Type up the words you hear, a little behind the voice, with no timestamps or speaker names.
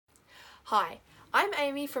Hi, I'm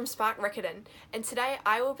Amy from Spark Riccarton, and today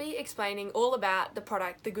I will be explaining all about the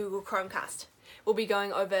product, the Google Chromecast. We'll be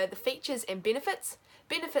going over the features and benefits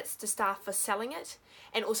to staff for selling it,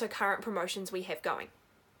 and also current promotions we have going.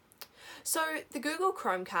 So, the Google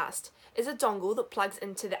Chromecast is a dongle that plugs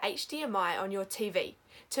into the HDMI on your TV,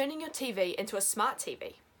 turning your TV into a smart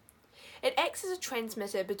TV. It acts as a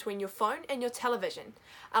transmitter between your phone and your television,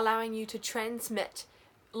 allowing you to transmit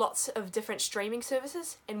lots of different streaming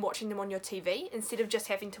services and watching them on your TV instead of just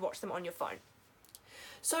having to watch them on your phone.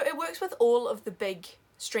 So it works with all of the big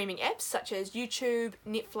streaming apps such as YouTube,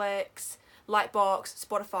 Netflix, Lightbox,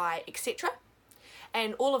 Spotify, etc.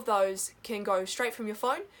 And all of those can go straight from your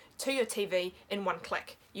phone to your TV in one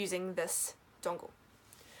click using this dongle.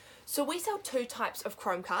 So we sell two types of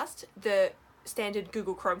Chromecast, the standard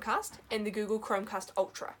Google Chromecast and the Google Chromecast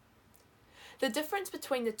Ultra. The difference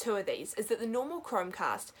between the two of these is that the normal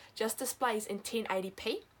Chromecast just displays in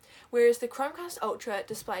 1080p, whereas the Chromecast Ultra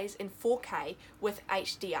displays in 4K with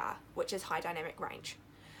HDR, which is high dynamic range.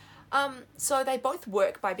 So they both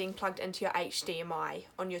work by being plugged into your HDMI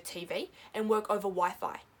on your TV and work over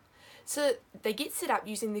Wi-Fi. So they get set up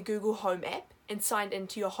using the Google Home app and signed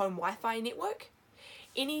into your home Wi-Fi network.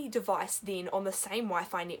 Any device then on the same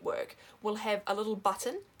Wi-Fi network will have a little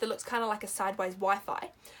button that looks kind of like a sideways Wi-Fi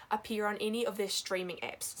appear on any of their streaming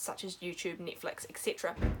apps such as YouTube, Netflix,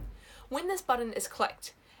 etc. When this button is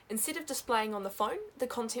clicked, instead of displaying on the phone, the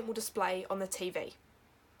content will display on the TV.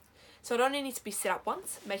 So it only needs to be set up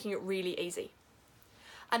once, making it really easy.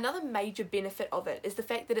 Another major benefit of it is the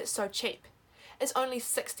fact that it's so cheap. It's only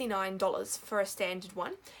 $69 for a standard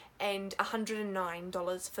one and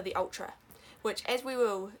 $109 for the Ultra, which, as we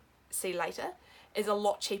will see later, is a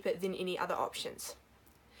lot cheaper than any other options.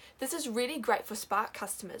 This is really great for Spark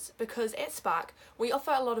customers because at Spark we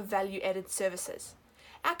offer a lot of value-added services.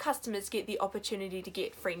 Our customers get the opportunity to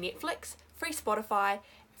get free Netflix, free Spotify,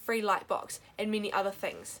 free Lightbox, and many other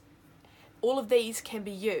things. All of these can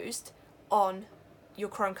be used on your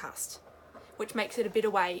Chromecast, which makes it a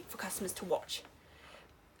better way for customers to watch.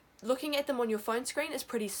 Looking at them on your phone screen is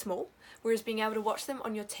pretty small, whereas being able to watch them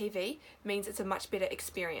on your TV means it's a much better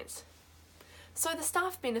experience. So the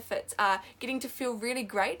staff benefits are getting to feel really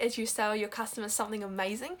great as you sell your customers something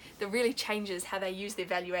amazing that really changes how they use their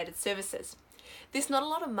value-added services. There's not a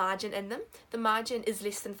lot of margin in them. The margin is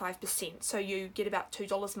less than 5%, so you get about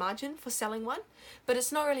 $2 margin for selling one. But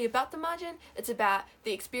it's not really about the margin, it's about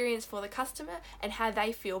the experience for the customer and how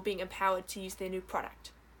they feel being empowered to use their new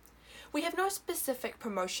product. We have no specific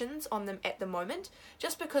promotions on them at the moment,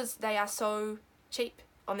 just because they are so cheap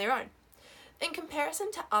on their own. In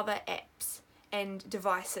comparison to other apps and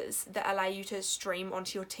devices that allow you to stream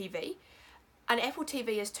onto your TV, an Apple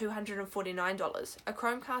TV is $249, a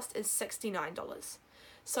Chromecast is $69.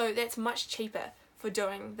 So that's much cheaper for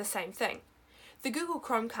doing the same thing. The Google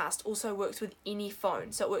Chromecast also works with any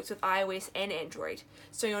phone, so it works with iOS and Android,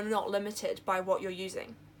 so you're not limited by what you're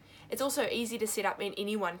using. It's also easy to set up and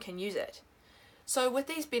anyone can use it. So with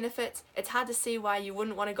these benefits, it's hard to see why you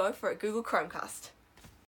wouldn't want to go for a Google Chromecast.